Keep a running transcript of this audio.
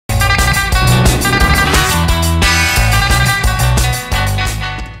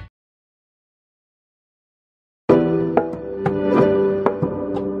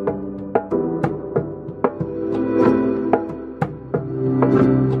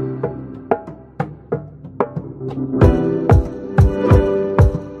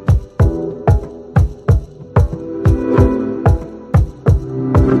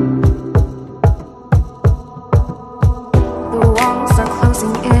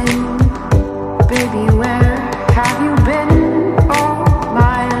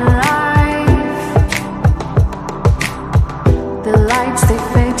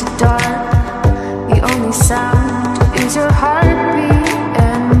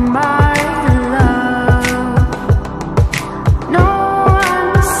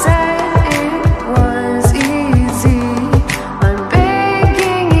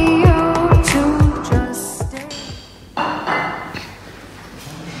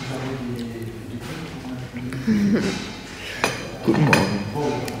Guten Morgen.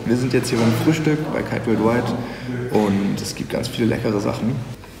 Wir sind jetzt hier beim Frühstück bei Kiteworldwide und es gibt ganz viele leckere Sachen.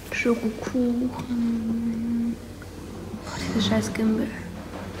 Schokokuchen. Oh, dieser scheiß Gimbal.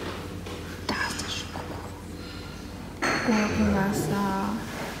 Da ist der Schokokuchen. Gurkenwasser.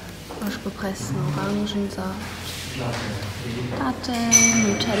 Frisch gepressten Orangensaft. Datteln,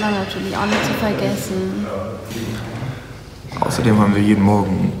 Nutella natürlich auch nicht zu vergessen. Außerdem haben wir jeden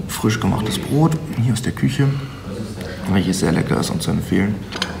Morgen frisch gemachtes Brot hier aus der Küche, welches sehr lecker ist und zu empfehlen.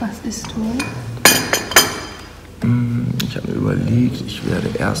 Was isst du? Ich habe mir überlegt, ich werde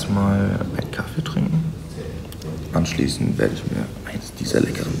erstmal einen Kaffee trinken. Anschließend werde ich mir eins dieser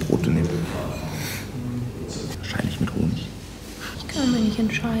leckeren Brote nehmen. Wahrscheinlich mit Honig. Ich kann mich nicht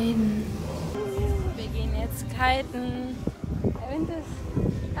entscheiden. Wir gehen jetzt kiten. Der Wind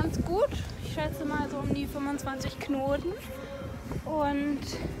ist ganz gut. Ich schätze mal so um die 25 Knoten. Und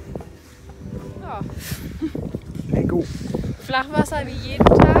ja. Lego. Flachwasser wie jeden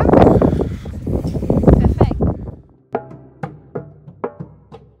Tag. Perfekt.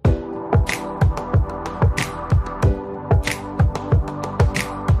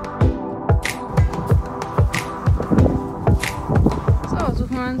 So,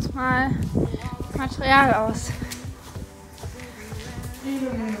 suchen wir uns mal Material aus.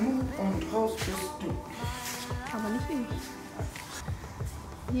 Und raus bist du. Aber nicht ich.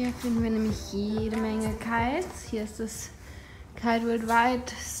 Hier finden wir nämlich jede Menge Kites. Hier ist das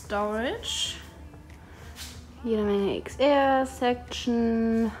Kiteworldwide Storage. Jede Menge XR,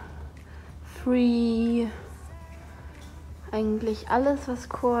 Section, Free. Eigentlich alles, was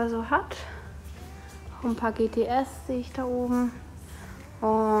Core so hat. Auch ein paar GTS sehe ich da oben.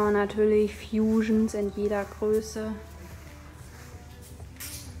 Und natürlich Fusions in jeder Größe.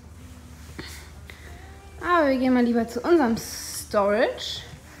 Aber wir gehen mal lieber zu unserem Storage.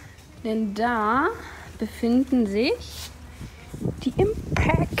 Denn da befinden sich die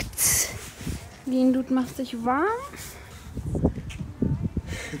Impacts. Den Dude macht sich warm.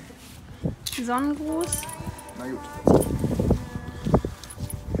 Sonnengruß. Na gut.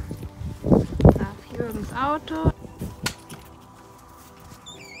 Da Jürgens Auto.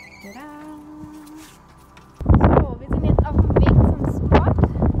 Tada. So, wir sind jetzt auf dem Weg zum Spot.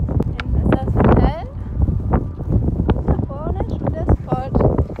 Hinten ist das Hotel. Da vorne schon der Spot.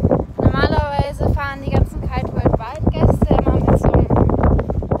 Normalerweise fahren die ganzen Kiteworldwide-Gäste immer mit so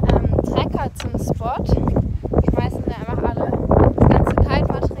einem Trecker zum Spot. Schmeißen da einfach alle das ganze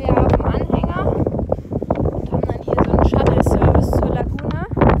Kite-Material auf den Anhänger und haben dann hier so einen Shuttle-Service zur Lagune.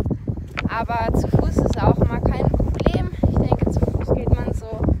 Aber zu Fuß ist auch immer kein Problem. Ich denke, zu Fuß geht man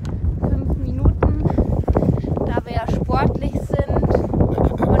so 5 Minuten, da wir ja sportlich sind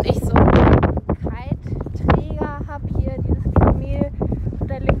und ich so einen Kite-Träger habe, hier dieses Kamel auf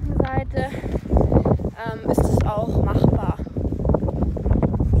der linken Seite, ist es auch machbar.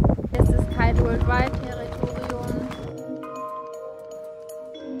 Das ist das Kiteworldwide-Territorium.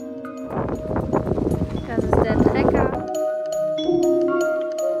 Das ist der Trecker.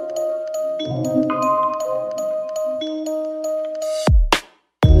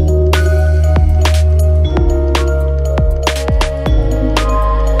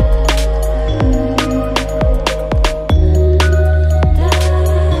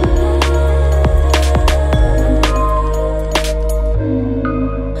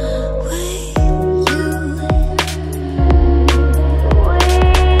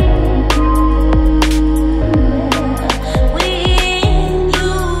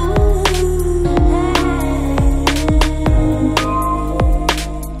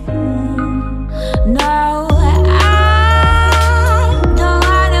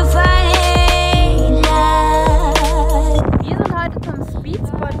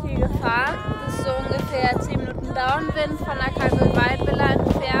 Von der Kiteworldwide Villa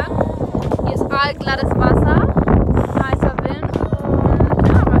entfernt. Hier ist glattes Wasser, heißer Wind und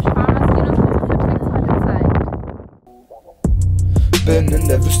ja, mal schauen, was die uns so für Tricks heute zeigt. Bin in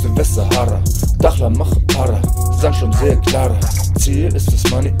der Wüste Westsahara, Dakhla mache Para, Sandstrom sehr klarer. Ziel ist das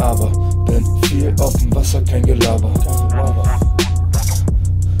Money, aber bin viel auf dem Wasser, kein Gelaber.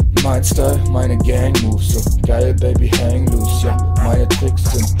 Mein Style, meine Gang Moves, so geil Baby hang loose, ja. Meine Tricks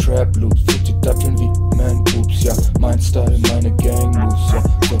sind Trap Loops, für die Datteln wie Man Groups, ja. Mein Style, meine Gang Moves, ja.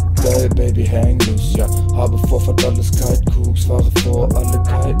 So geil Baby hang loose, ja. Habe Vorfahrt alles Kite Cooks, fahre vor alle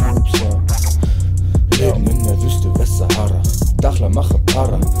Kite Moves, ja. Leben in der Wüste Westsahara, Dakhla mache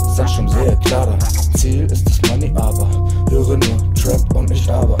Para, Sandstrom sehr klarer. Ziel ist das Money, aber